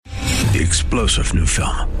the explosive new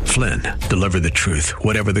film, Flynn, Deliver the Truth,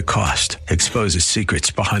 Whatever the Cost, exposes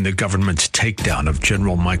secrets behind the government's takedown of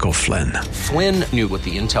General Michael Flynn. Flynn knew what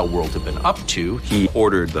the intel world had been up to. He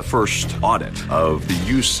ordered the first audit of the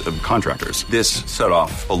use of contractors. This set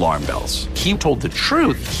off alarm bells. He told the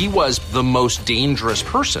truth. He was the most dangerous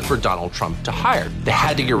person for Donald Trump to hire. They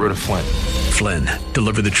had to get rid of Flynn. Flynn,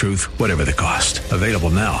 Deliver the Truth, Whatever the Cost. Available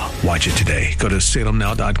now. Watch it today. Go to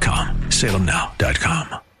salemnow.com.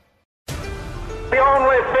 salemnow.com. The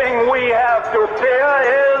only thing we have to fear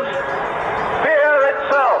is fear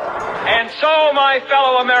itself. And so, my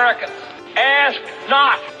fellow Americans, ask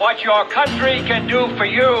not what your country can do for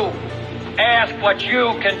you. Ask what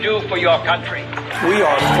you can do for your country. We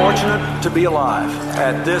are fortunate to be alive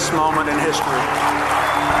at this moment in history.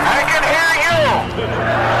 I can hear you.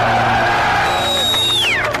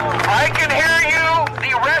 I can hear you.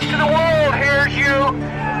 The rest of the world hears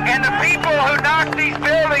you. And the people who knock these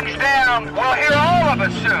buildings down will hear all of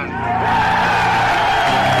us soon.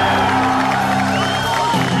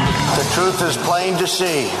 The truth is plain to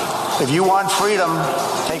see. If you want freedom,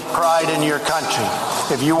 take pride in your country.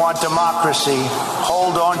 If you want democracy,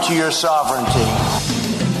 hold on to your sovereignty.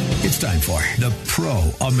 It's time for the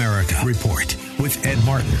Pro-America Report with Ed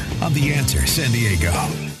Martin on The Answer San Diego.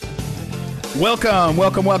 Welcome.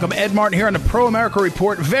 Ed Martin here on the Pro-America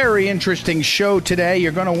Report. Very interesting show today.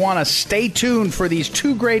 You're going to want to stay tuned for these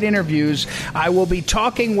two great interviews. I will be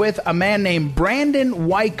talking with a man named Brandon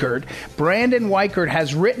Weichert. Brandon Weichert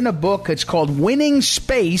has written a book. It's called Winning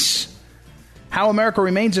Space: How America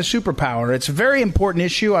Remains a Superpower. It's a very important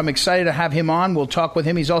issue. I'm excited to have him on. We'll talk with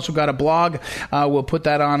him. He's also got a blog. We'll put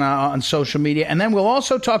that on social media. And then we'll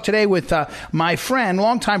also talk today with my friend,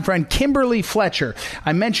 longtime friend, Kimberly Fletcher.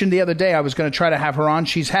 I mentioned the other day I was going to try to have her on.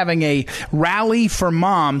 She's having a rally for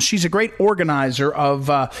moms. She's a great organizer of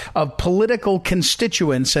political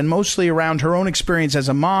constituents, and mostly around her own experience as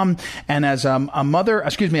a mom and as a mom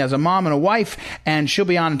and a wife. And she'll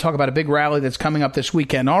be on and talk about a big rally that's coming up this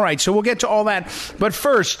weekend. All right, so we'll get to all that. But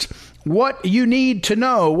first, what you need to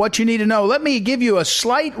know. Let me give you a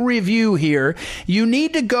slight review here. You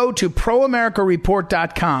need to go to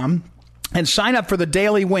proamericareport.com and sign up for the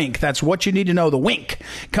Daily Wink. That's what you need to know. The Wink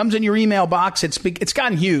comes in your email box. It's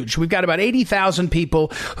gotten huge. We've got about 80,000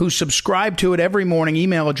 people who subscribe to it every morning,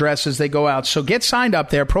 email addresses, they go out. So get signed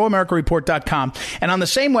up there, proamericareport.com. And on the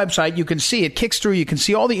same website, you can see it kicks through. You can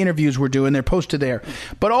see all the interviews we're doing. They're posted there.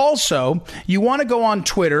 But also, you want to go on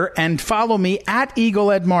Twitter and follow me at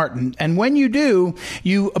Eagle Ed Martin. And when you do,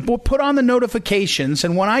 you put on the notifications.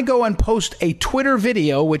 And when I go and post a Twitter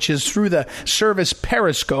video, which is through the service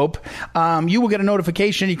Periscope, you will get a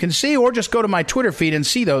notification you can see, or just go to my Twitter feed and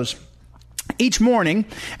see those. Each morning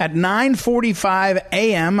at 9:45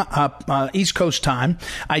 a.m. East Coast time,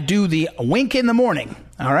 I do the Wink in the morning.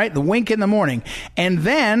 All right, the Wink in the morning. And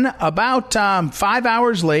then about 5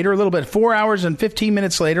 hours later, a little bit, 4 hours and 15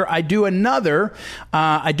 minutes later, I do another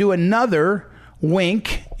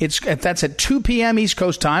Wink. That's at 2 p.m. East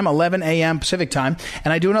Coast time, 11 a.m. Pacific time,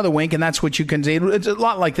 and I do another Wink, and that's what you can see. It's a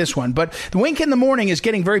lot like this one, but the Wink in the morning is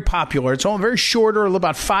getting very popular. It's all very shorter,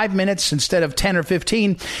 about 5 minutes instead of 10 or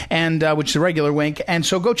 15, and which is a regular Wink, and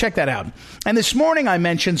so go check that out. And this morning I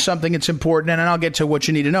mentioned something that's important, and I'll get to what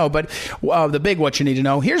you need to know, but the big what you need to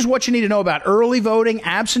know. Here's what you need to know about early voting,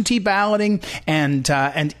 absentee balloting,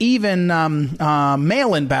 and even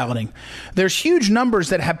mail-in balloting. There's huge numbers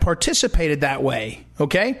that have participated that way.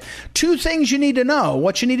 Okay? Two things you need to know.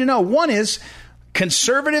 What you need to know. One is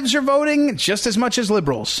conservatives are voting just as much as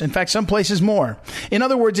liberals. In fact, some places more. In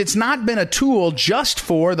other words, it's not been a tool just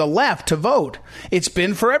for the left to vote. It's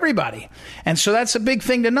been for everybody. And so that's a big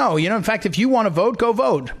thing to know. In fact, if you want to vote, go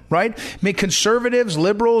vote, right? Conservatives,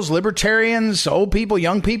 liberals, libertarians, old people,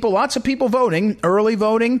 young people, lots of people voting, early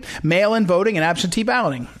voting, mail-in voting, and absentee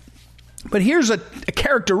balloting. But here's a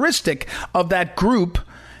characteristic of that group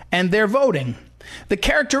and their voting. The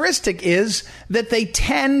characteristic is that they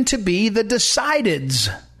tend to be the decideds.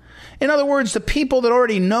 In other words, the people that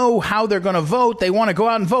already know how they're going to vote, they want to go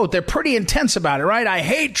out and vote. They're pretty intense about it, right? I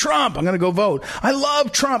hate Trump. I'm going to go vote. I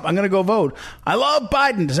love Trump. I'm going to go vote. I love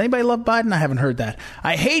Biden. Does anybody love Biden? I haven't heard that.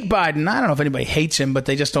 I hate Biden. I don't know if anybody hates him, but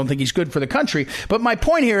they just don't think he's good for the country. But my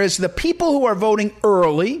point here is the people who are voting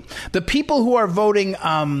early, the people who are voting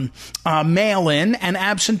mail-in and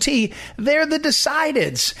absentee, they're the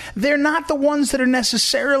decideds. They're not the ones that are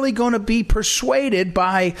necessarily going to be persuaded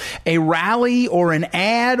by a rally or an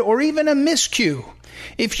ad or even even a miscue.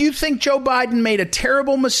 If you think Joe Biden made a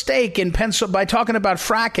terrible mistake in by talking about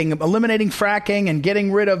fracking, eliminating fracking, and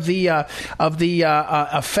getting rid of the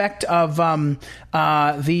effect of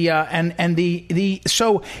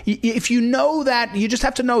so if you know that, you just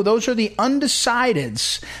have to know those are the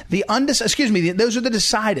undecideds. Those are the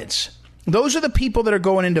decideds. Those are the people that are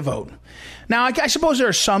going in to vote. Now, I suppose there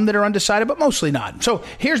are some that are undecided, but mostly not. So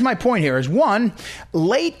here's my point here: is one,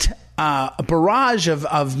 late a barrage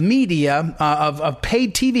of media, of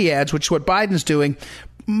paid TV ads, which is what Biden's doing,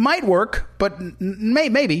 might work, but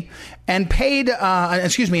maybe, and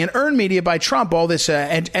and earned media by Trump, all this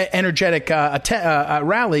energetic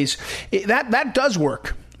rallies, that does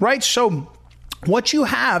work, right? So what you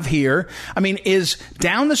have here, is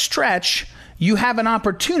down the stretch, you have an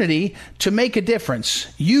opportunity to make a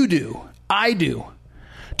difference. You do. I do.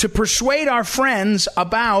 To persuade our friends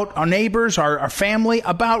about, our neighbors, our family,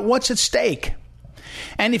 about what's at stake.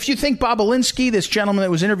 And if you think Bob Alinsky, this gentleman that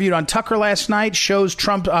was interviewed on Tucker last night, shows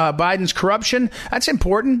Biden's corruption, that's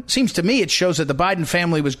important. Seems to me it shows that the Biden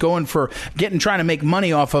family was trying to make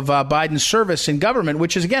money off of Biden's service in government,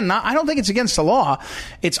 which is, again, I don't think it's against the law.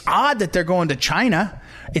 It's odd that they're going to China.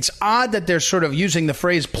 It's odd that they're sort of using the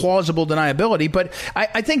phrase plausible deniability, but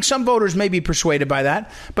I think some voters may be persuaded by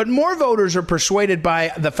that. But more voters are persuaded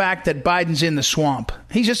by the fact that Biden's in the swamp.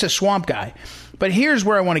 He's just a swamp guy. But here's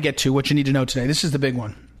where I want to get to, what you need to know today. This is the big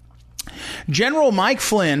one. General Mike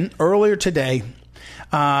Flynn, earlier today,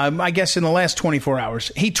 I guess in the last 24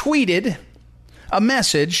 hours, he tweeted a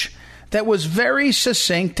message that was very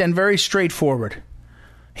succinct and very straightforward.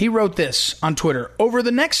 He wrote this on Twitter: "Over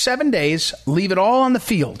the next 7 days, leave it all on the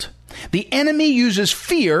field. The enemy uses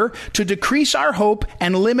fear to decrease our hope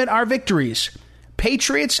and limit our victories.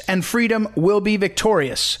 Patriots and freedom will be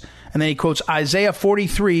victorious." And then he quotes Isaiah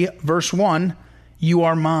 43, verse 1, "You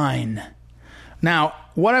are mine." Now,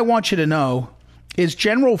 what I want you to know is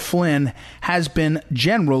General Flynn has been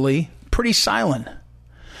generally pretty silent.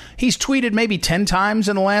 He's tweeted maybe 10 times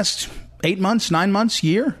in the last 8 months, 9 months,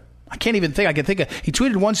 year. I can't even think. He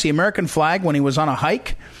tweeted once the American flag when he was on a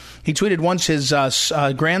hike. He tweeted once his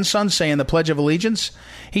grandson saying the Pledge of Allegiance.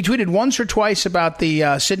 He tweeted once or twice about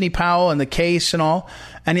the Sidney Powell and the case and all.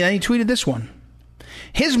 And then he tweeted this one.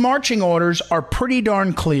 His marching orders are pretty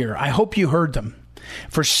darn clear. I hope you heard them.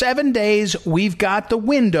 For 7 days, we've got the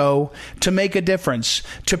window to make a difference,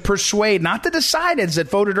 to persuade not the decideds that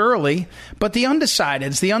voted early, but the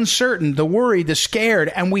undecideds, the uncertain, the worried, the scared.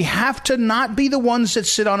 And we have to not be the ones that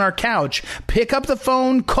sit on our couch. Pick up the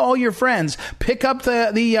phone, call your friends. Pick up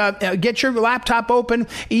get your laptop open,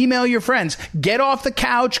 email your friends. Get off the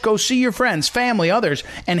couch, go see your friends, family, others,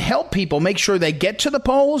 and help people make sure they get to the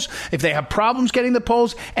polls if they have problems getting the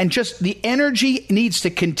polls. And just the energy needs to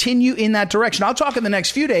continue in that direction. I'll talk in the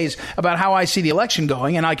next few days about how I see the election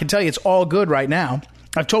going, and I can tell you it's all good right now.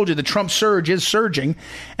 I've told you the Trump surge is surging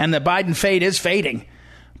and the Biden fade is fading,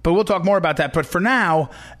 but we'll talk more about that. But for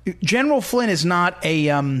now, General Flynn is not a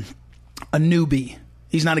newbie.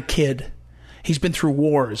 He's not a kid. He's been through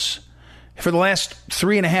wars. For the last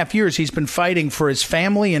 3.5 years, he's been fighting for his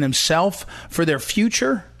family and himself, for their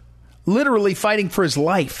future, literally fighting for his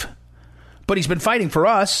life. But he's been fighting for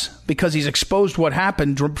us because he's exposed what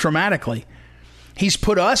happened dramatically. He's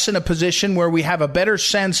put us in a position where we have a better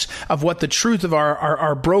sense of what the truth of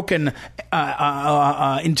our broken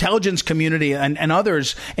intelligence community and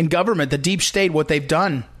others in government, the deep state, what they've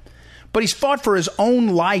done. But he's fought for his own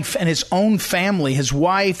life and his own family, his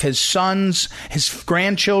wife, his sons, his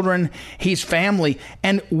grandchildren, his family.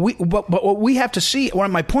 And what we have to see,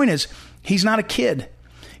 my point is, he's not a kid.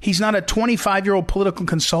 He's not a 25-year-old political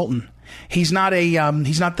consultant. He's not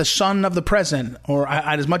the son of the president, or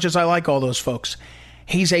as much as I like all those folks.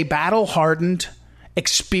 He's a battle-hardened,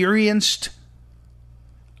 experienced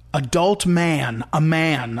adult man, a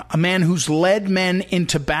man who's led men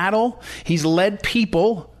into battle. He's led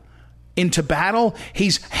people into battle.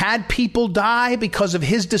 He's had people die because of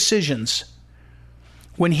his decisions.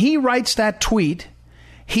 When he writes that tweet,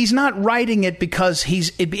 he's not writing it because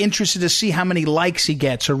he'd be interested to see how many likes he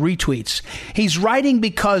gets or retweets. He's writing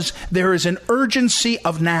because there is an urgency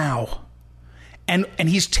of now. And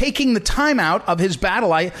he's taking the time out of his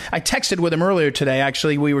battle. I texted with him earlier today.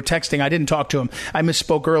 Actually, we were texting. I didn't talk to him. I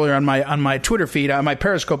misspoke earlier on my Twitter feed, on my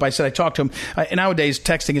Periscope. I said I talked to him. Nowadays,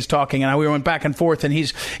 texting is talking, and we went back and forth. And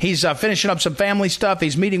he's finishing up some family stuff.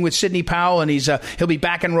 He's meeting with Sidney Powell, and he'll be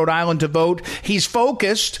back in Rhode Island to vote. He's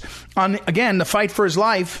focused on, again, the fight for his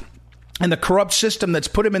life and the corrupt system that's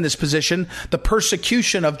put him in this position, the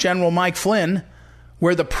persecution of General Mike Flynn,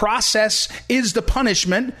 where the process is the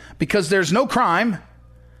punishment because there's no crime.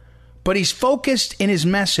 But he's focused in his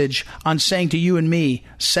message on saying to you and me,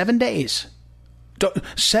 7 days.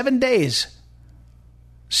 7 days.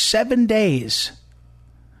 7 days.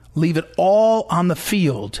 Leave it all on the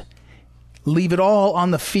field. Leave it all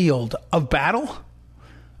on the field of battle,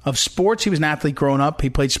 of sports. He was an athlete growing up. He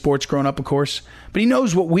played sports growing up, of course. But he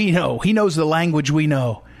knows what we know. He knows the language we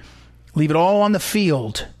know. Leave it all on the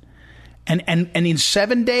field. And in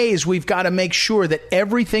 7 days, we've got to make sure that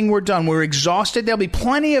everything we're done. We're exhausted. There'll be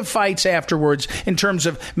plenty of fights afterwards in terms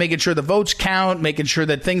of making sure the votes count, making sure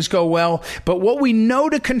that things go well. But what we know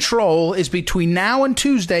to control is between now and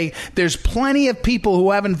Tuesday, there's plenty of people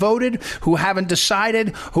who haven't voted, who haven't decided,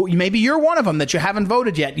 who maybe you're one of them that you haven't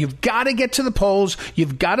voted yet. You've got to get to the polls.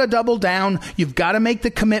 You've got to double down. You've got to make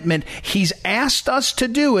the commitment. He's asked us to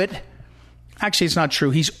do it. Actually, it's not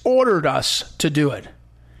true. He's ordered us to do it.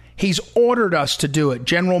 He's ordered us to do it.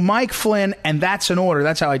 General Mike Flynn, and that's an order.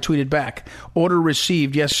 That's how I tweeted back. Order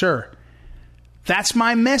received. Yes, sir. That's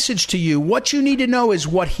my message to you. What you need to know is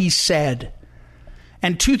what he said.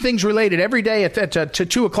 And two things related. Every day at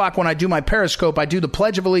 2 o'clock when I do my Periscope, I do the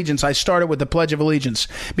Pledge of Allegiance. I start it with the Pledge of Allegiance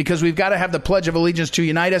because we've got to have the Pledge of Allegiance to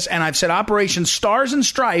unite us. And I've said Operation Stars and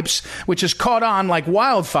Stripes, which has caught on like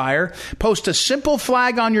wildfire. Post a simple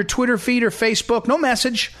flag on your Twitter feed or Facebook. No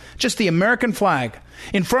message, just the American flag.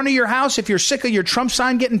 In front of your house, if you're sick of your Trump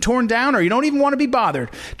sign getting torn down or you don't even want to be bothered,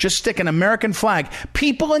 just stick an American flag.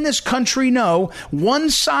 People in this country know one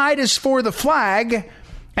side is for the flag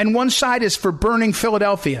and one side is for burning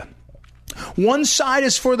Philadelphia. One side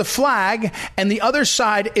is for the flag and the other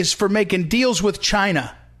side is for making deals with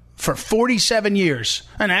China for 47 years.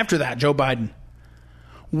 And after that, Joe Biden.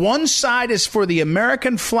 One side is for the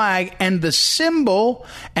American flag and the symbol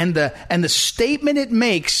and the statement it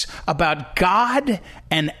makes about God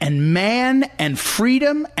and man and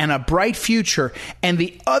freedom and a bright future. And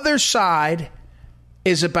the other side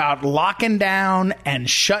is about locking down and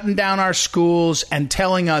shutting down our schools and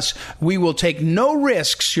telling us we will take no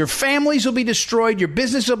risks. Your families will be destroyed. Your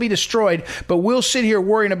business will be destroyed. But we'll sit here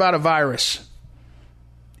worrying about a virus.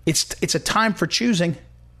 It's a time for choosing.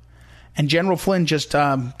 And General Flynn just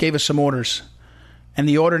gave us some orders. And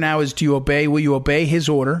the order now is, do you obey? Will you obey his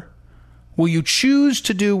order? Will you choose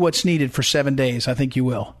to do what's needed for 7 days? I think you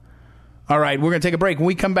will. All right, we're going to take a break. When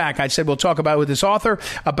we come back, I said we'll talk about with this author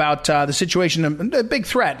about the situation, the big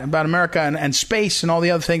threat about America and space and all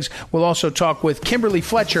the other things. We'll also talk with Kimberly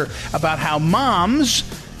Fletcher about how moms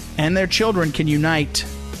and their children can unite.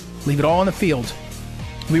 Leave it all in the field.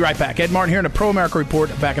 We'll be right back. Ed Martin here in a Pro America Report.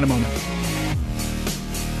 Back in a moment.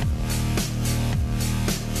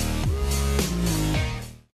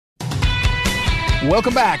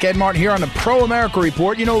 Welcome back. Ed Martin here on the Pro America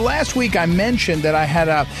Report. You know, last week I mentioned that I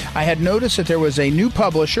had noticed that there was a new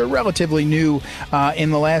publisher, relatively new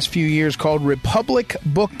in the last few years, called Republic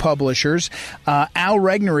Book Publishers. Al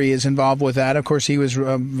Regnery is involved with that. Of course, he was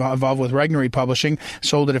involved with Regnery Publishing,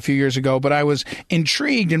 sold it a few years ago. But I was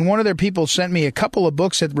intrigued, and one of their people sent me a couple of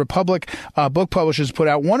books that Republic Book Publishers put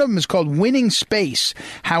out. One of them is called Winning Space,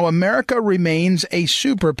 How America Remains a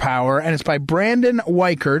Superpower, and it's by Brandon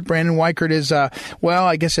Weichert. Brandon Weichert is... well,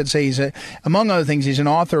 I guess I'd say he's, among other things, he's an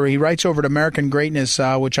author. He writes over at American Greatness,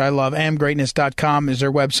 which I love. amgreatness.com is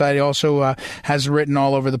their website. He also has written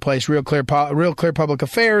all over the place. Real Clear Public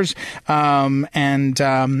Affairs and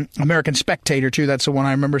American Spectator, too. That's the one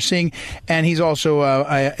I remember seeing. And he's also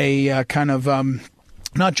a kind of...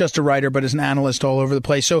 not just a writer, but as an analyst all over the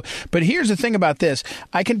place. So, but here's the thing about this.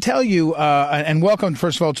 I can tell you, and welcome,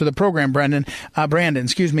 first of all, to the program, Brandon,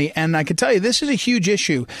 excuse me. And I can tell you, this is a huge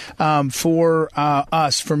issue for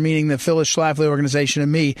us, for meaning the Phyllis Schlafly organization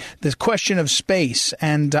and me, this question of space.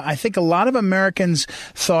 And I think a lot of Americans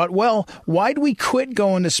thought, well, why'd we quit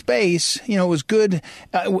going to space? You know, it was good.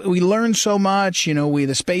 We learned so much. You know,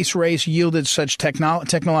 the space race yielded such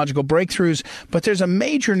technological breakthroughs. But there's a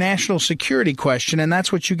major national security question, and that's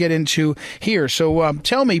what you get into here. So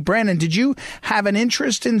tell me, Brandon, did you have an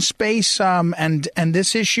interest in space and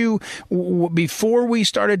this issue before we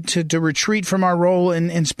started to retreat from our role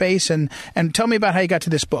in space? And tell me about how you got to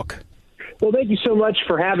this book. Well, thank you so much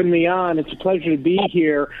for having me on. It's a pleasure to be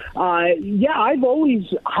here. I've always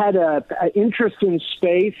had an interest in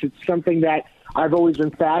space. It's something that I've always been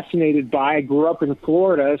fascinated by. I grew up in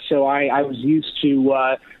Florida, so I was used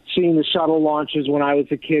to seeing the shuttle launches when I was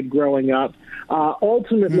a kid growing up.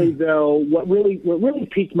 Ultimately, though, what really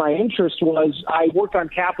piqued my interest was I worked on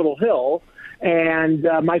Capitol Hill, and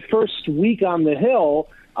my first week on the Hill,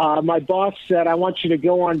 my boss said, I want you to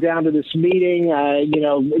go on down to this meeting,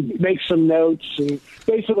 make some notes. And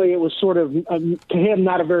basically, it was sort of, to him,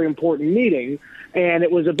 not a very important meeting. And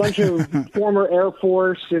it was a bunch of former Air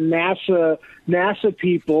Force and NASA NASA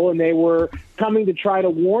people, and they were coming to try to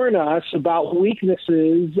warn us about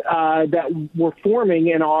weaknesses that were forming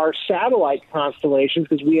in our satellite constellations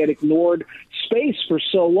because we had ignored space for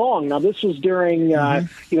so long. Now, this was during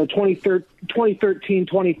 2013,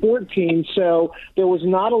 2014, so there was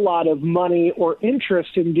not a lot of money or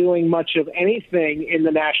interest in doing much of anything in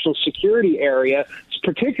the national security area,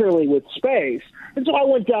 particularly with space. And so I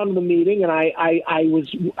went down to the meeting, and I was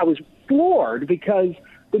floored because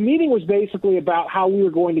the meeting was basically about how we were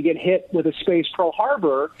going to get hit with a space Pearl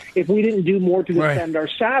Harbor if we didn't do more to defend our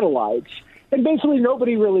satellites. And basically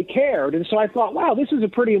nobody really cared. And so I thought, wow, this is a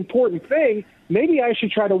pretty important thing. Maybe I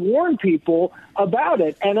should try to warn people about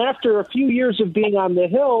it. And after a few years of being on the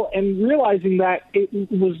Hill and realizing that it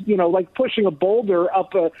was, like pushing a boulder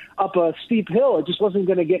up a steep hill, it just wasn't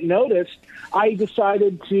going to get noticed, I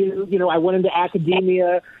decided to, I went into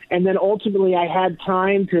academia, and then ultimately I had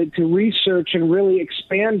time to research and really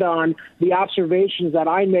expand on the observations that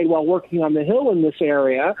I made while working on the Hill in this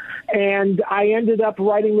area. And I ended up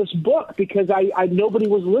writing this book because I nobody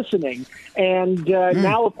was listening. And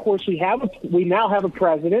now, of course, we now have a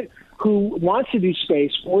president who wants to do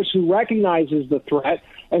Space Force, who recognizes the threat.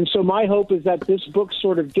 And so my hope is that this book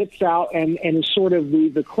sort of gets out and is sort of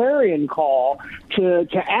the clarion call to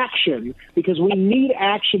action, because we need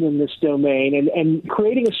action in this domain. And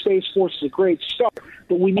creating a Space Force is a great start,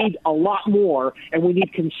 but we need a lot more, and we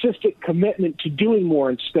need consistent commitment to doing more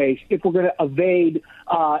in space if we're going to evade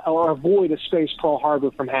or avoid a space Pearl Harbor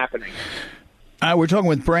from happening. We're talking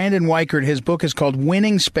with Brandon Weichert. His book is called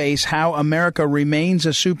Winning Space, How America Remains a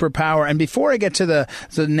Superpower. And before I get to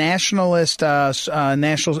the nationalist,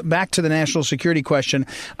 back to the national security question,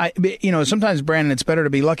 sometimes, Brandon, it's better to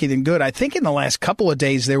be lucky than good. I think in the last couple of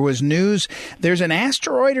days there was news. There's an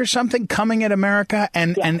asteroid or something coming at America,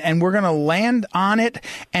 and we're going to land on it.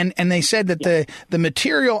 And they said that the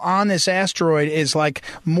material on this asteroid is like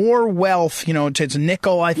more wealth, it's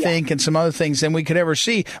nickel, I think, and some other things than we could ever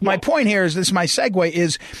see. My point here is this, my segue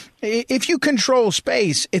is, if you control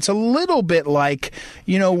space, it's a little bit like,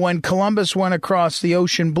 when Columbus went across the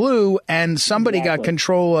ocean blue and somebody got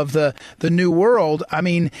control of the New World. I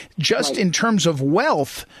mean, just in terms of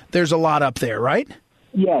wealth, there's a lot up there, right?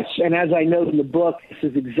 Yes, and as I note in the book,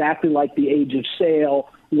 this is exactly like the Age of Sail,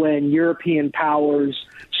 when European powers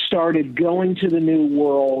started going to the New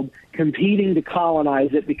World, competing to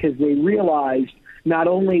colonize it because they realized not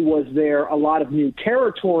only was there a lot of new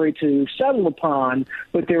territory to settle upon,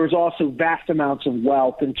 but there was also vast amounts of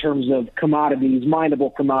wealth in terms of commodities,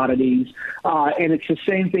 mineable commodities. And it's the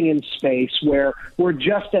same thing in space, where we're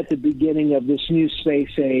just at the beginning of this new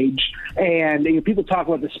space age. And people talk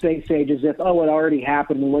about the space age as if, it already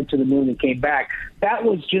happened. We went to the moon and came back. That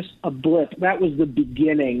was just a blip. That was the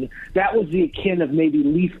beginning. That was the akin of maybe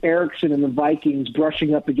Leif Erikson and the Vikings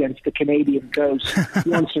brushing up against the Canadian coast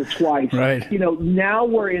once or twice. Right. Now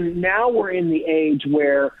we're in the age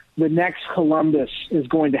where the next Columbus is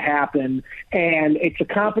going to happen, and it's a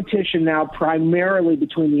competition now primarily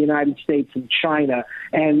between the United States and China.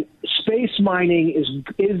 And space mining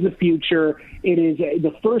is the future. It is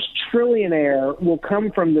the first trillionaire will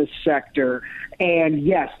come from this sector. And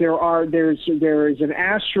yes, there is an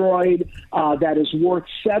asteroid that is worth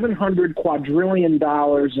 $700 quadrillion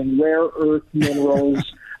in rare earth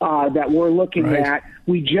minerals that we're looking at.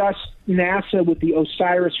 NASA with the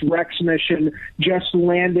OSIRIS-REx mission just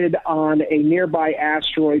landed on a nearby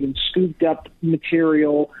asteroid and scooped up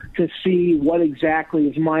material to see what exactly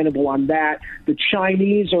is mineable on that. The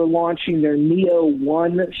Chinese are launching their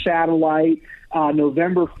NEO-1 satellite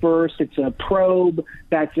November 1st. It's a probe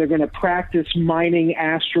that they're going to practice mining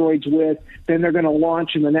asteroids with. Then they're going to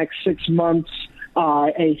launch in the next 6 months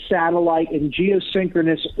a satellite in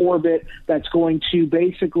geosynchronous orbit that's going to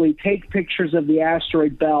basically take pictures of the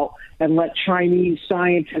asteroid belt and let Chinese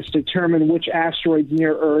scientists determine which asteroids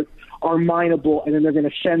near Earth are mineable, and then they're going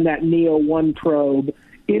to send that NEO-1 probe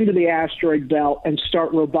into the asteroid belt and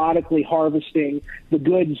start robotically harvesting the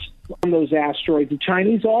goods on those asteroids. The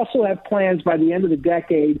Chinese also have plans by the end of the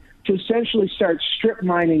decade to essentially start strip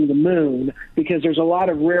mining the moon, because there's a lot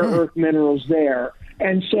of rare earth minerals there.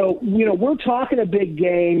 And so, we're talking a big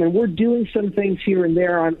game, and we're doing some things here and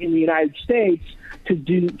there in the United States to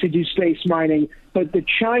do space mining. But the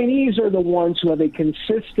Chinese are the ones who have a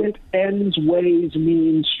consistent ends, ways,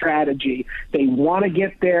 means strategy. They want to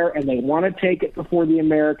get there, and they want to take it before the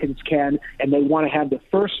Americans can, and they want to have the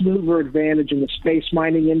first mover advantage in the space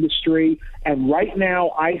mining industry. And right now,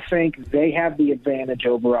 I think they have the advantage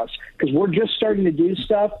over us, because we're just starting to do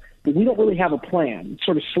stuff, but we don't really have a plan. It's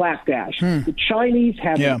sort of slapdash. The Chinese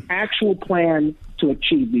have an actual plan to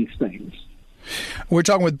achieve these things. We're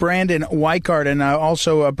talking with Brandon Weichert, and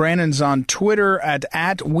also Brandon's on Twitter at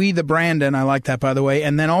 @WeTheBrandon. I like that, by the way.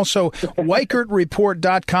 And then also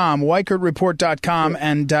WeichertReport.com.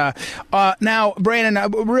 And now,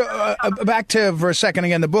 Brandon, back to for a second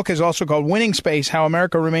again. The book is also called Winning Space: How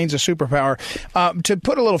America Remains a Superpower. To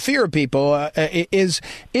put a little fear of people is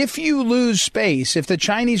if you lose space, if the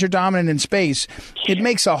Chinese are dominant in space, it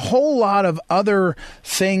makes a whole lot of other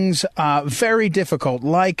things very difficult,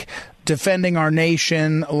 like defending our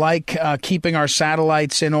nation, like keeping our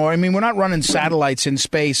satellites in order. I mean, we're not running satellites in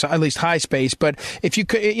space, at least high space. But if you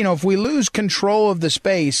could, if we lose control of the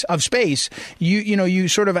space, you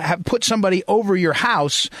sort of have put somebody over your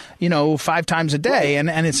house, 5 times a day, and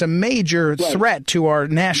it's a major threat to our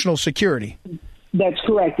national security. That's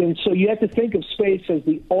correct. And so you have to think of space as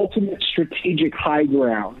the ultimate strategic high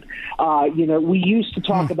ground. We used to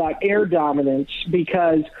talk about air dominance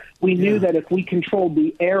because we knew that if we controlled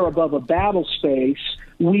the air above a battle space,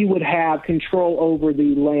 we would have control over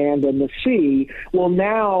the land and the sea. Well,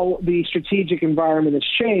 now the strategic environment has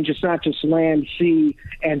changed. It's not just land, sea,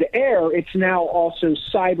 and air. It's now also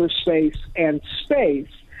cyberspace and space.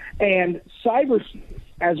 And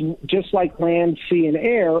cyberspace, just like land, sea, and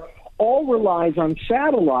air, all relies on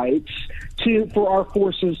satellites for our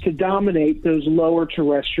forces to dominate those lower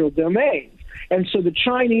terrestrial domains. And so the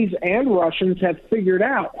Chinese and Russians have figured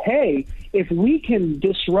out, hey, if we can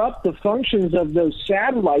disrupt the functions of those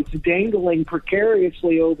satellites dangling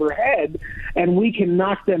precariously overhead, and we can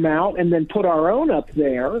knock them out and then put our own up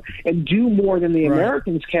there and do more than the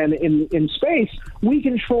Americans can in space, we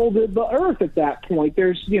control the Earth at that point.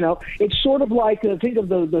 There's, it's sort of like, think of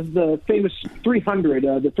the famous 300,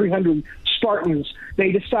 the 300 Spartans.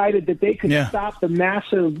 They decided that they could stop the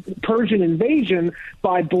massive Persian invasion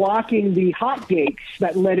by blocking the hot gates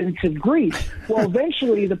that led into Greece. Well,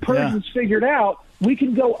 eventually the Persians figured out we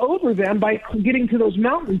can go over them by getting to those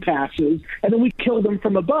mountain passes, and then we kill them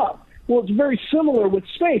from above. Well, it's very similar with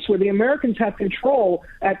space, where the Americans have control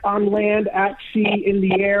on land, at sea, in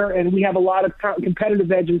the air, and we have a lot of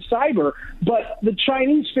competitive edge in cyber. But the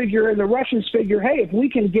Chinese figure and the Russians figure, hey, if we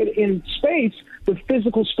can get in space, the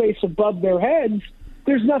physical space above their heads,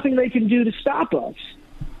 there's nothing they can do to stop us.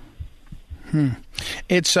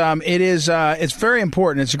 It's very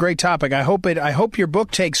important. It's a great topic. I hope your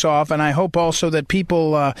book takes off, and I hope also that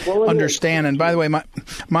people understand. And by the way,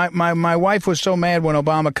 my wife was so mad when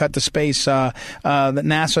Obama cut the space, the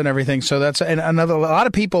NASA and everything. So that's another. A lot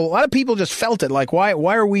of people just felt it. Like, why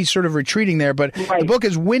are we sort of retreating there? But the book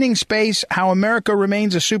is Winning Space: How America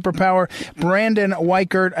Remains a Superpower. Brandon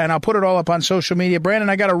Weichert, and I'll put it all up on social media. Brandon,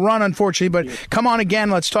 I got to run, unfortunately, but come on again.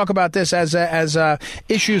 Let's talk about this as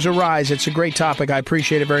issues arise. It's a great topic. I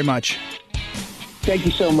appreciate it very much. Thank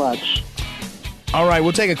you so much. All right,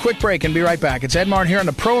 we'll take a quick break and be right back. It's Ed Martin here on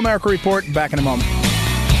the Pro America Report. Back in a moment.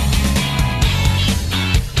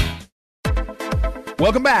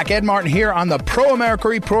 Welcome back. Ed Martin here on the Pro America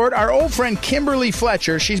Report. Our old friend Kimberly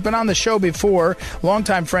Fletcher, she's been on the show before,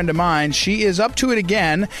 longtime friend of mine. She is up to it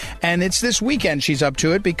again, and it's this weekend she's up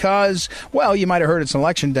to it because, well, you might have heard it's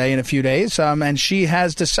Election Day in a few days, and she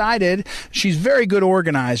has decided she's a very good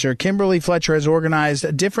organizer. Kimberly Fletcher has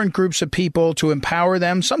organized different groups of people to empower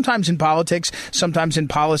them, sometimes in politics, sometimes in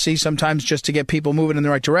policy, sometimes just to get people moving in the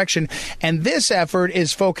right direction. And this effort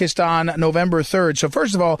is focused on November 3rd. So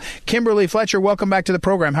first of all, Kimberly Fletcher, welcome back to the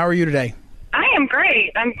program. How are you today? I am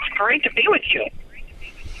great. I'm great to be with you.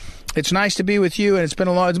 It's nice to be with you, and it's been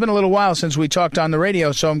a little while since we talked on the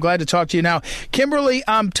radio, so I'm glad to talk to you now. Kimberly,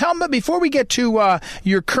 tell me, before we get to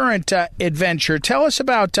your current adventure, tell us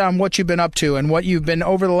about what you've been up to and what you've been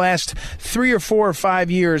over the last 3 or 4 or 5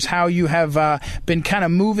 years, how you have been kind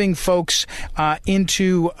of moving folks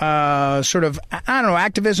into sort of, I don't know,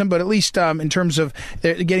 activism, but at least in terms of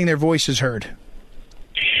getting their voices heard.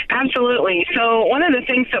 Absolutely. So one of the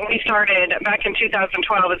things that we started back in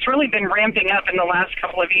 2012, it's really been ramping up in the last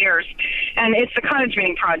couple of years, and it's the Cottage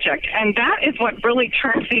Bean Project. And that is what really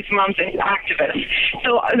turns these moms into activists.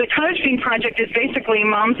 So the Cottage Bean Project is basically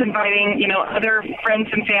moms inviting, other friends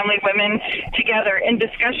and family, women together in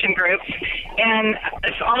discussion groups. And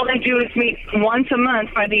all they do is meet once a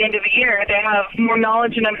month. By the end of the year, they have more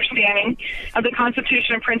knowledge and understanding of the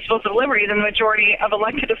Constitution and principles of liberty than the majority of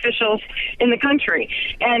elected officials in the country.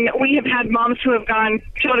 And we have had moms who have gone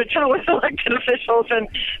toe-to-toe with elected officials, and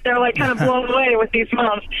they're like kind of blown away with these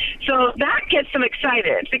moms. So that gets them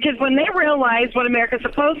excited, because when they realize what America's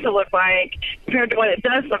supposed to look like compared to what it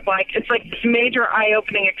does look like, it's like this major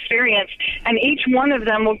eye-opening experience, and each one of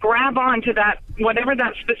them will grab on to that, whatever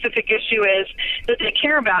that specific issue is that they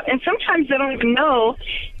care about. And sometimes they don't even know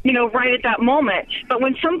right at that moment. But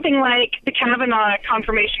when something like the Kavanaugh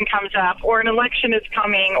confirmation comes up, or an election is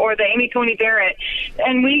coming, or the Amy Coney Barrett,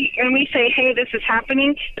 and we say, hey, this is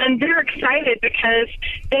happening, then they're excited because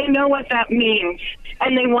they know what that means,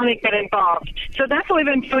 and they want to get involved. So that's what we've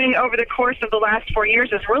been doing over the course of the last 4 years,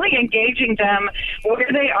 is really engaging them where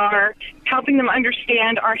they are, helping them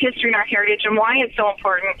understand our history and our heritage and why it's so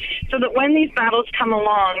important, so that when these battles come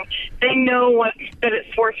along, they know that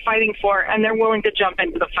it's worth fighting for, and they're willing to jump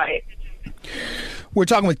into the fight. We're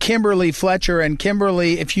talking with Kimberly Fletcher, and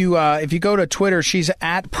Kimberly, if you go to Twitter, she's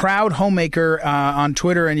at Proud Homemaker on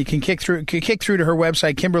Twitter, and you can kick through to her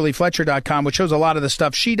website, KimberlyFletcher.com, which shows a lot of the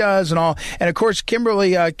stuff she does and all. And of course,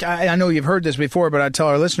 Kimberly, I know you've heard this before, but I tell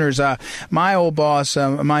our listeners, my old boss,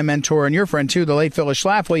 my mentor, and your friend too, the late Phyllis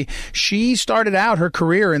Schlafly, she started out her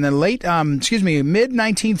career in the mid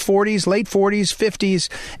 1940s, late 40s, 50s,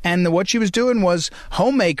 and what she was doing was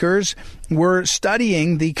homemakers were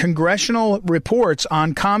studying the congressional reports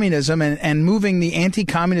on communism and moving the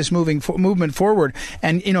anti-communist movement forward.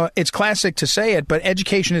 And, it's classic to say it, but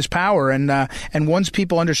education is power. And once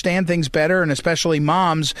people understand things better, and especially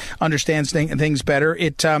moms understand things better,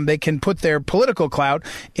 they can put their political clout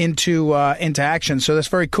into action. So that's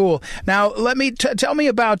very cool. Now, let me tell me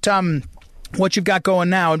about what you've got going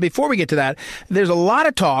now. And before we get to that, there's a lot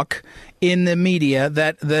of talk in the media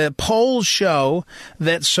that the polls show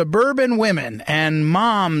that suburban women and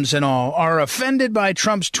moms and all are offended by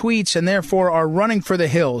Trump's tweets and therefore are running for the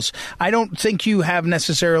hills. I don't think you have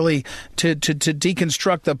necessarily to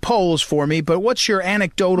deconstruct the polls for me, but what's your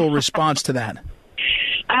anecdotal response to that?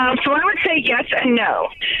 So I would say yes and no.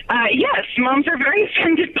 Yes, moms are very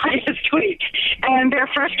offended by his tweet, and they're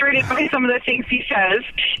frustrated by some of the things he says.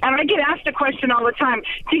 And I get asked a question all the time,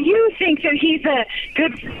 do you think that he's a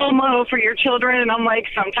good role model for your children? And I'm like,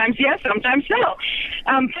 sometimes yes, sometimes no.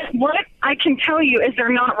 What I can tell you is they're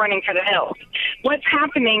not running for the hills. What's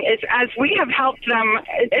happening is, as we have helped them,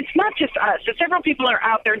 it's not just us. Several people are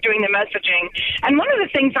out there doing the messaging. And one of the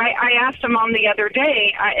things I asked a mom the other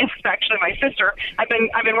day, it's actually my sister, I've been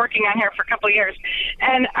working on her for a couple of years,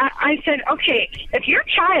 and I said, okay, if your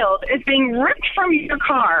child is being ripped from your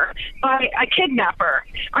car by a kidnapper,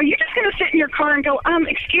 are you just going to sit in your car and go,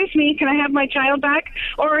 excuse me, can I have my child back?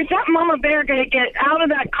 Or is that mama bear going to get out of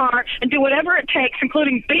that car and do whatever it takes,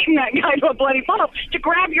 including beating that guy to a bloody pulp, to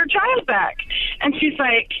grab your child back? And she's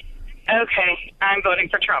like, okay, I'm voting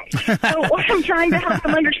for Trump. So what I'm trying to help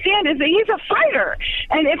them understand is that he's a fighter.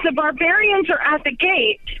 And if the barbarians are at the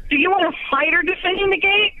gate, do you want a fighter defending the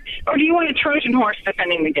gate, or do you want a Trojan horse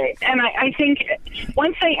defending the gate? And I think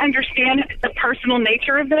once they understand the personal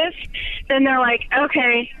nature of this, then they're like,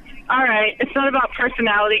 okay, all right, it's not about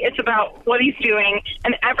personality, it's about what he's doing,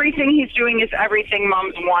 and everything he's doing is everything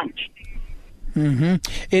moms want. Mm-hmm.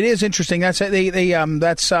 It is interesting. That's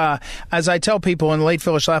as I tell people, and the late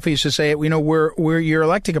Phyllis Schlafly used to say it. You're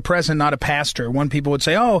electing a president, not a pastor. One people would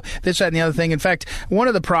say, "Oh, this, that, and the other thing." In fact, one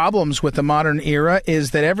of the problems with the modern era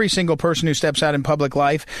is that every single person who steps out in public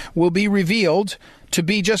life will be revealed to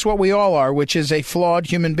be just what we all are, which is a flawed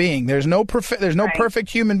human being. There's no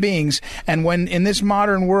perfect human beings, and when in this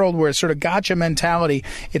modern world where it's sort of gotcha mentality,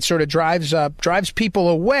 it sort of drives people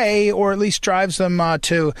away, or at least drives them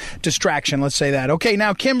to distraction. Let's say that. Okay,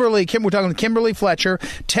 now Kimberly, we're talking to Kimberly Fletcher.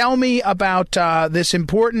 Tell me about this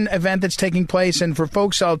important event that's taking place, and for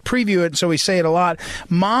folks, I'll preview it so we say it a lot.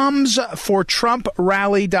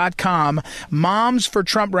 MomsForTrumpRally.com.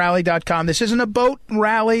 MomsForTrumpRally.com. This isn't a boat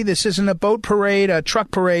rally. This isn't a boat parade.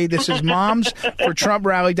 Truck parade. This is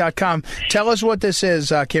MomsForTrumpRally.com. Tell us what this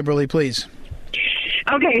is, Kimberly, please.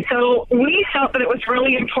 Okay, so we felt that it was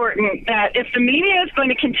really important that if the media is going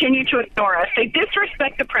to continue to ignore us, they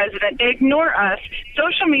disrespect the president, they ignore us,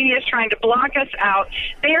 social media is trying to block us out,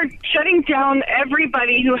 they are shutting down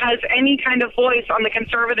everybody who has any kind of voice on the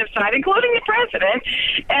conservative side, including the president,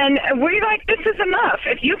 and we're like, this is enough.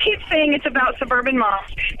 If you keep saying it's about suburban moms,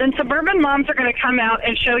 then suburban moms are going to come out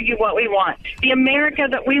and show you what we want, the America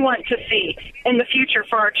that we want to see in the future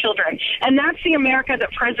for our children, and that's the America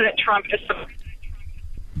that President Trump is supporting.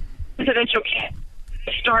 Presidential can't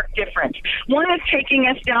start different. One is taking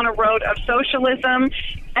us down a road of socialism.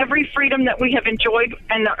 Every freedom that we have enjoyed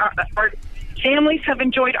and our families have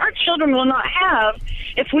enjoyed, our children will not have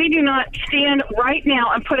if we do not stand right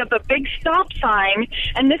now and put up a big stop sign.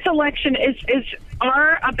 And this election is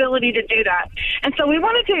our ability to do that. And so we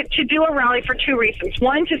wanted to do a rally for two reasons.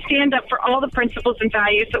 One, to stand up for all the principles and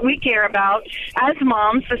values that we care about as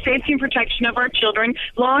moms, the safety and protection of our children,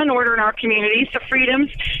 law and order in our communities, the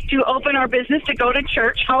freedoms to open our business, to go to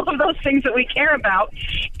church, all of those things that we care about,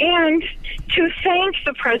 and to thank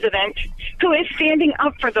the president who is standing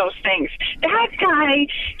up for those things, to that guy,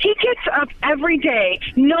 he gets up every day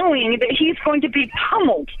knowing that he's going to be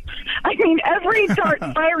pummeled. I mean, every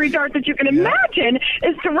fiery dart that you can imagine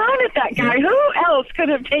is thrown at that guy. Who else could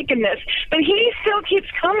have taken this? But he still keeps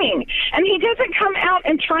coming. And he doesn't come out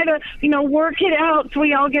and try to, work it out so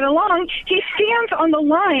we all get along. He stands on the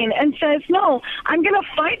line and says, no, I'm going to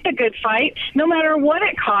fight the good fight no matter what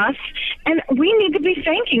it costs. And we need to be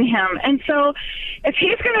thanking him. And so if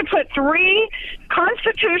he's going to put 3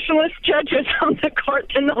 constitutionalist judges on the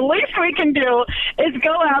court, then the least we can do is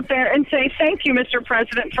go out there and say, thank you, Mr.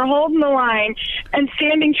 President, for holding the line and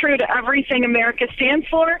standing true to everything America stands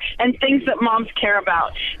for and things that moms care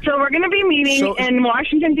about. So we're going to be meeting in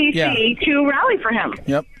Washington, D.C. to rally for him.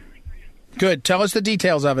 Yep. Good. Tell us the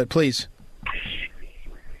details of it, please.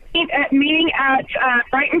 Meeting at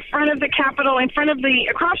right in front of the Capitol,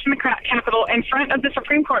 across from the Capitol, in front of the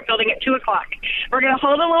Supreme Court building at 2:00. We're going to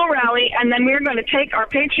hold a little rally, and then we're going to take our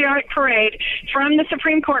patriotic parade from the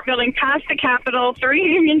Supreme Court building past the Capitol, through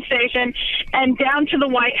Union Station, and down to the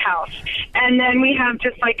White House. And then we have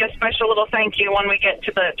just like a special little thank you when we get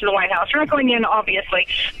to the White House. We're not going in, obviously,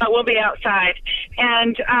 but we'll be outside.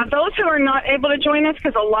 And those who are not able to join us,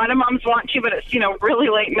 because a lot of moms want to, but it's really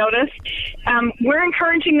late notice, we're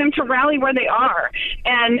encouraging them to rally where they are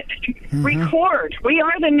and record. We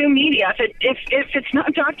are the new media. If it's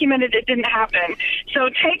not documented, it didn't happen. So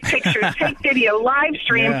take pictures, take video, live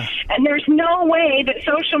stream, and there's no way that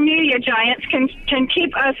social media giants can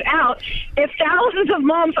keep us out if thousands of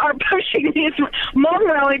moms are pushing these mom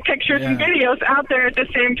rally pictures and videos out there at the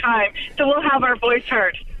same time. So we'll have our voice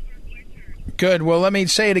heard. Good. Well, let me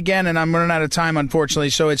say it again, and I'm running out of time,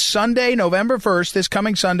 unfortunately. So it's Sunday, November 1st, this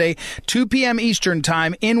coming Sunday, 2 p.m. Eastern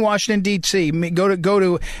time in Washington, D.C. Go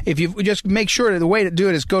to, if you just make sure the way to do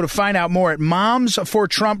it is go to find out more at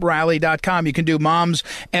momsfortrumprally.com. You can do moms,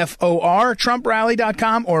 F-O-R,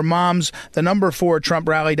 trumprally.com, or moms, the number 4,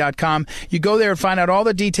 trumprally.com. You go there and find out all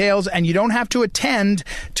the details, and you don't have to attend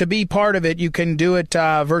to be part of it. You can do it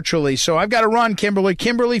virtually. So I've got to run, Kimberly.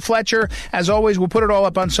 Kimberly Fletcher, as always, we'll put it all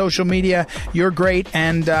up on social media. You're great,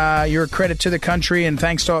 and you're a credit to the country, and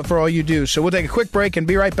thanks for all you do. So we'll take a quick break and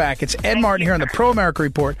be right back. It's Ed Martin here on the Pro America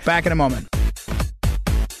Report. Back in a moment.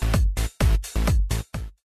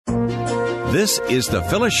 This is the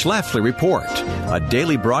Phyllis Schlafly Report, a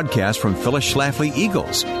daily broadcast from Phyllis Schlafly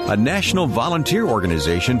Eagles, a national volunteer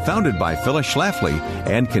organization founded by Phyllis Schlafly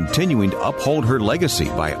and continuing to uphold her legacy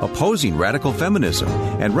by opposing radical feminism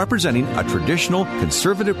and representing a traditional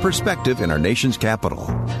conservative perspective in our nation's capital.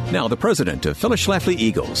 Now, the president of Phyllis Schlafly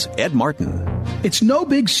Eagles, Ed Martin. It's no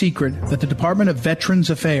big secret that the Department of Veterans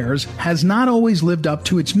Affairs has not always lived up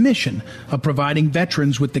to its mission of providing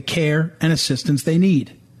veterans with the care and assistance they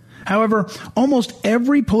need. However, almost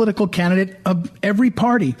every political candidate of every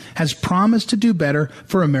party has promised to do better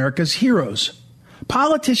for America's heroes.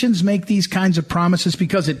 Politicians make these kinds of promises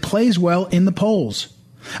because it plays well in the polls.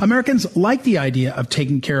 Americans like the idea of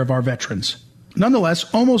taking care of our veterans. Nonetheless,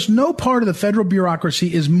 almost no part of the federal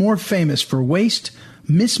bureaucracy is more famous for waste,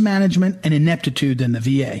 mismanagement, and ineptitude than the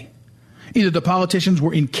VA. Either the politicians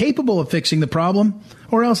were incapable of fixing the problem,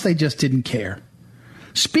 or else they just didn't care.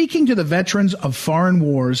 Speaking to the Veterans of Foreign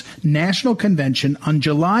Wars National Convention on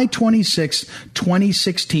July 26,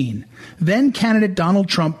 2016, then-candidate Donald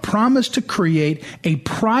Trump promised to create a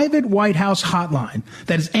private White House hotline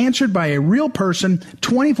that is answered by a real person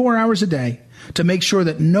 24 hours a day to make sure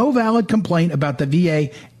that no valid complaint about the VA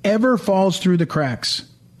ever falls through the cracks.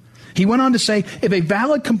 He went on to say, if a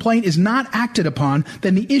valid complaint is not acted upon,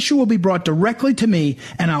 then the issue will be brought directly to me,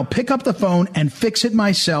 and I'll pick up the phone and fix it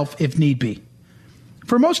myself if need be.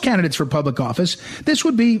 For most candidates for public office, this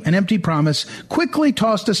would be an empty promise quickly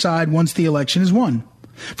tossed aside once the election is won.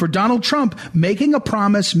 For Donald Trump, making a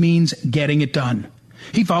promise means getting it done.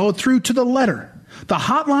 He followed through to the letter. The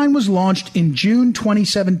hotline was launched in June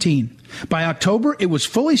 2017. By October, it was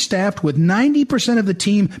fully staffed with 90% of the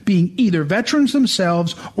team being either veterans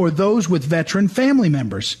themselves or those with veteran family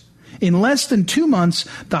members. In less than 2 months,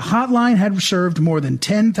 the hotline had served more than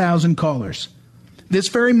 10,000 callers. This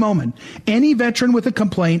very moment, any veteran with a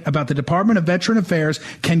complaint about the Department of Veteran Affairs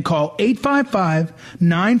can call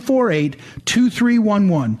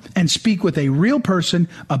 855-948-2311 and speak with a real person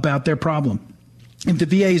about their problem. If the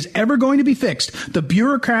VA is ever going to be fixed, the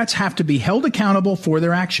bureaucrats have to be held accountable for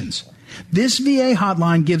their actions. This VA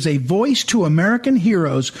hotline gives a voice to American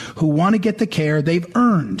heroes who want to get the care they've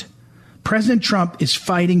earned. President Trump is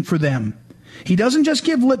fighting for them. He doesn't just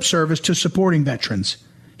give lip service to supporting veterans.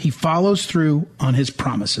 He follows through on his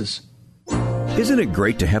promises. Isn't it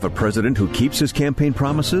great to have a president who keeps his campaign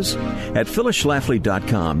promises? At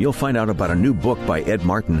phyllisschlafly.com, you'll find out about a new book by Ed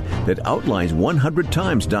Martin that outlines 100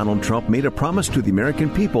 times Donald Trump made a promise to the American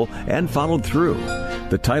people and followed through.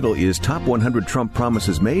 The title is Top 100 Trump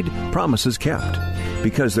Promises Made, Promises Kept.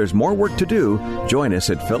 Because there's more work to do, join us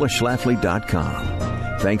at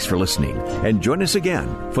phyllisschlafly.com. Thanks for listening, and join us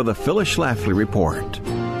again for the Phyllis Schlafly Report.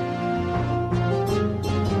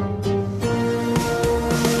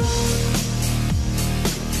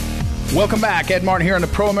 Welcome back. Ed Martin here on the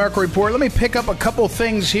Pro America Report. Let me pick up a couple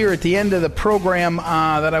things here at the end of the program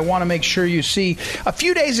that I want to make sure you see. A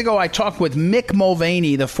few days ago, I talked with Mick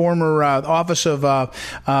Mulvaney, the former Office of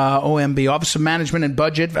OMB, Office of Management and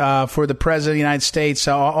Budget for the President of the United States,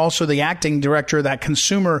 also the acting director of that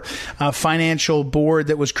Consumer Financial Board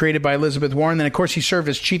that was created by Elizabeth Warren. Then, of course, he served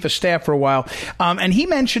as chief of staff for a while. And he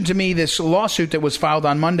mentioned to me this lawsuit that was filed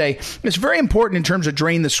on Monday. It's very important in terms of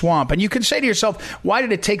drain the swamp. And you can say to yourself, why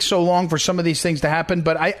did it take so long for some of these things to happen?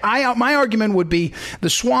 But my argument would be the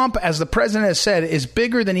swamp, as the president has said, is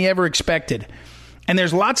bigger than he ever expected. And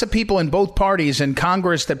there's lots of people in both parties in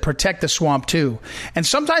Congress that protect the swamp too. And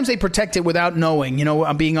sometimes they protect it without knowing,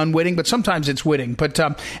 being unwitting, but sometimes it's witting. But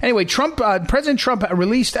anyway, President Trump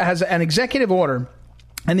has an executive order.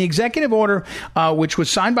 And the executive order, which was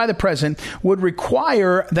signed by the president, would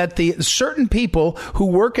require that the certain people who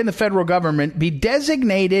work in the federal government be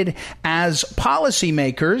designated as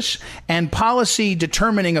policymakers and policy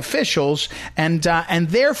determining officials, and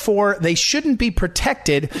therefore they shouldn't be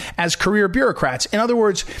protected as career bureaucrats. In other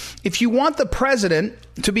words, if you want the president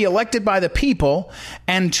to be elected by the people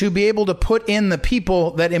and to be able to put in the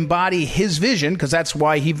people that embody his vision, because that's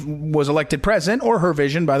why he was elected president, or her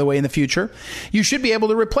vision, by the way, in the future, you should be able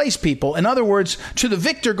to replace people. In other words, to the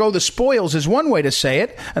victor go the spoils is one way to say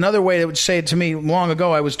it. Another way that would say it to me long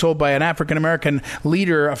ago, I was told by an African-American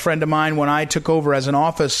leader, a friend of mine, when I took over as in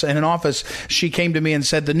an office, she came to me and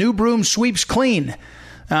said, the new broom sweeps clean.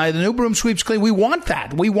 The new broom sweeps clean. We want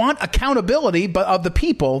that. We want accountability but of the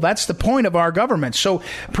people. That's the point of our government. So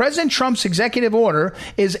President Trump's executive order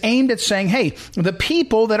is aimed at saying, hey, the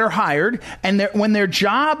people that are hired and when their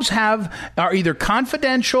jobs are either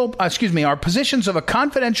are positions of a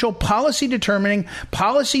confidential policy determining,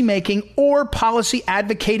 policy making, or policy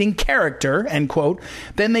advocating character, end quote,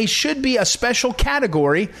 then they should be a special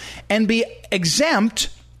category and be exempt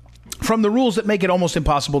from the rules that make it almost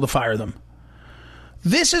impossible to fire them.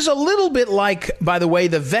 This is a little bit like, by the way,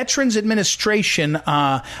 the Veterans Administration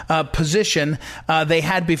position they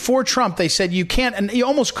had before Trump. They said you can't, and you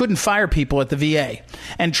almost couldn't fire people at the VA.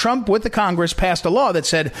 And Trump, with the Congress, passed a law that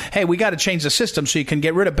said, hey, we got to change the system so you can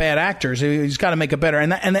get rid of bad actors. He's got to make it better.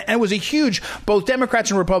 And it was a huge, both Democrats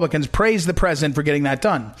and Republicans praised the president for getting that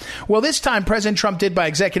done. Well, this time, President Trump did by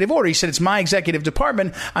executive order. He said, it's my executive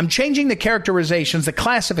department. I'm changing the characterizations, the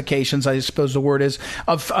classifications, I suppose the word is,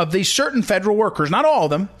 of these certain federal workers, not all of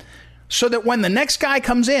them, so that when the next guy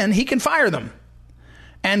comes in, he can fire them.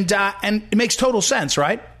 And it makes total sense,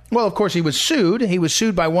 right? Well, of course, he was sued. He was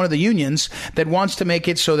sued by one of the unions that wants to make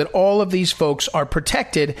it so that all of these folks are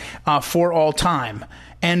protected for all time.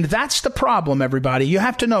 And that's the problem, everybody. You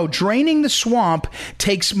have to know, draining the swamp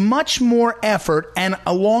takes much more effort and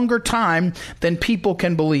a longer time than people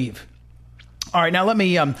can believe. All right, now let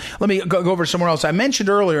me go over somewhere else. I mentioned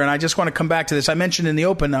earlier, and I just want to come back to this. I mentioned in the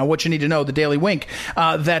open what you need to know, the Daily Wink,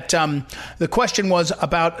 that the question was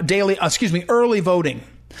about early voting.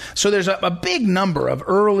 So there's a big number of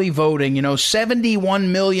early voting.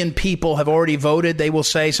 71 million people have already voted, they will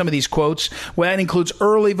say, some of these quotes. Well, that includes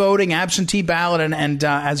early voting, absentee ballot, and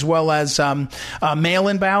as well as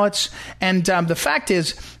mail-in ballots. And the fact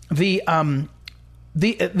is, the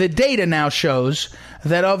data now shows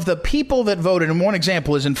that of the people that voted, and one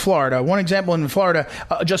example is in Florida.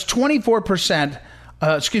 Just 21%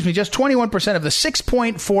 of the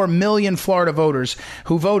 6.4 million Florida voters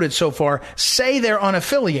who voted so far say they're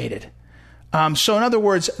unaffiliated. So in other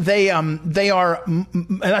words, they are,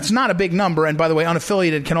 that's not a big number. And by the way,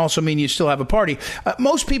 unaffiliated can also mean you still have a party.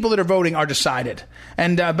 Most people that are voting are decided.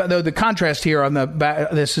 And the contrast here on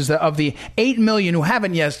this is of the 8 million who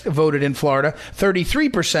haven't yet voted in Florida,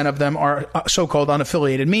 33% of them are so-called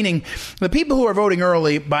unaffiliated, meaning the people who are voting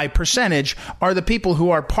early by percentage are the people who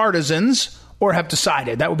are partisans or have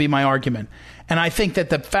decided. That would be my argument. And I think that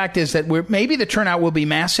the fact is that maybe the turnout will be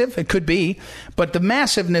massive. It could be. But the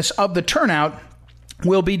massiveness of the turnout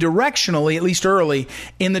will be directionally, at least early,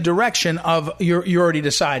 in the direction of you already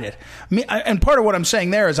decided. And part of what I'm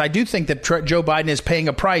saying there is I do think that Joe Biden is paying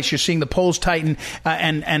a price. You're seeing the polls tighten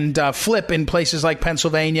and flip in places like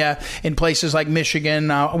Pennsylvania, in places like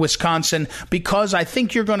Michigan, Wisconsin, because I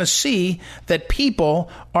think you're going to see that people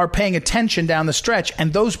are paying attention down the stretch,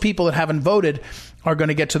 and those people that haven't voted are going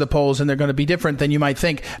to get to the polls, and they're going to be different than you might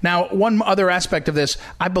think. Now, one other aspect of this,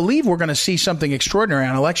 I believe we're going to see something extraordinary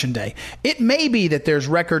on Election Day. It may be that there's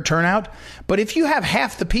record turnout, but if you have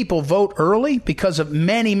half the people vote early because of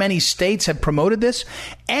many states have promoted this,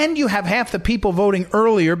 and you have half the people voting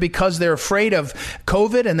earlier because they're afraid of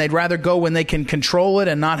COVID and they'd rather go when they can control it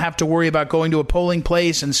and not have to worry about going to a polling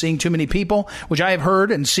place and seeing too many people, which I have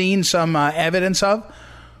heard and seen some evidence of,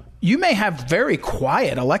 you may have very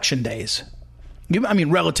quiet election days.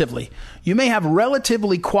 Relatively. You may have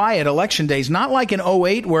relatively quiet election days, not like in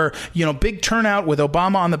 2008 where, big turnout with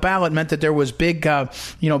Obama on the ballot meant that there was big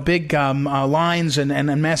lines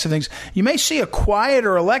and massive things. You may see a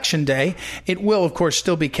quieter election day. It will, of course,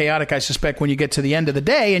 still be chaotic, I suspect, when you get to the end of the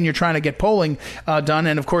day and you're trying to get polling done.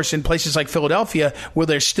 And, of course, in places like Philadelphia, will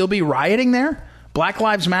there still be rioting there? Black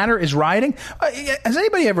Lives Matter is rioting. Has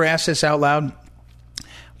anybody ever asked this out loud?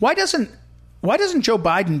 Why doesn't Joe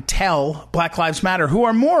Biden tell Black Lives Matter, who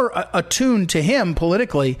are more attuned to him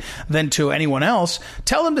politically than to anyone else,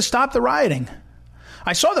 tell them to stop the rioting?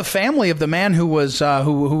 I saw the family of the man who was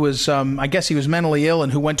I guess he was mentally ill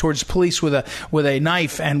and who went towards the police with a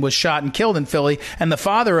knife and was shot and killed in Philly. And the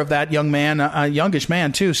father of that young man, a youngish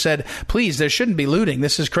man too, said, "Please, there shouldn't be looting.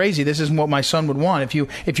 This is crazy. This isn't what my son would want. If you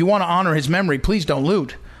want to honor his memory, please don't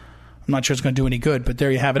loot." I'm not sure it's going to do any good, but there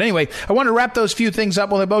you have it. Anyway, I want to wrap those few things up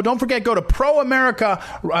with a bow. Don't forget, go to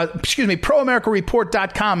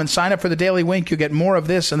ProAmericaReport.com and sign up for the Daily Wink. You'll get more of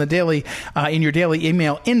this in the daily, in your daily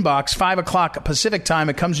email inbox, 5 o'clock Pacific time.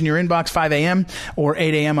 It comes in your inbox, 5 a.m. or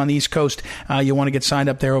 8 a.m. on the East Coast. You'll want to get signed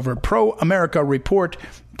up there over at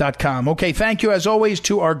ProAmericaReport.com. Okay, thank you as always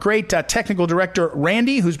to our great technical director,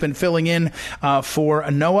 Randy, who's been filling in for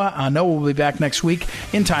Noah. Noah will be back next week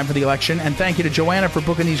in time for the election. And thank you to Joanna for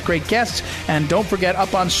booking these great guests. And don't forget,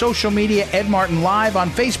 up on social media, Ed Martin Live on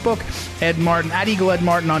Facebook, Ed Martin at Eagle Ed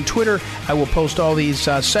Martin on Twitter. I will post all these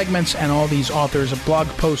segments and all these authors of blog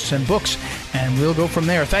posts and books, and we'll go from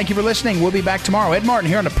there. Thank you for listening. We'll be back tomorrow. Ed Martin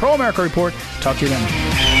here on the Pro America Report. Talk to you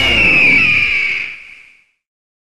then.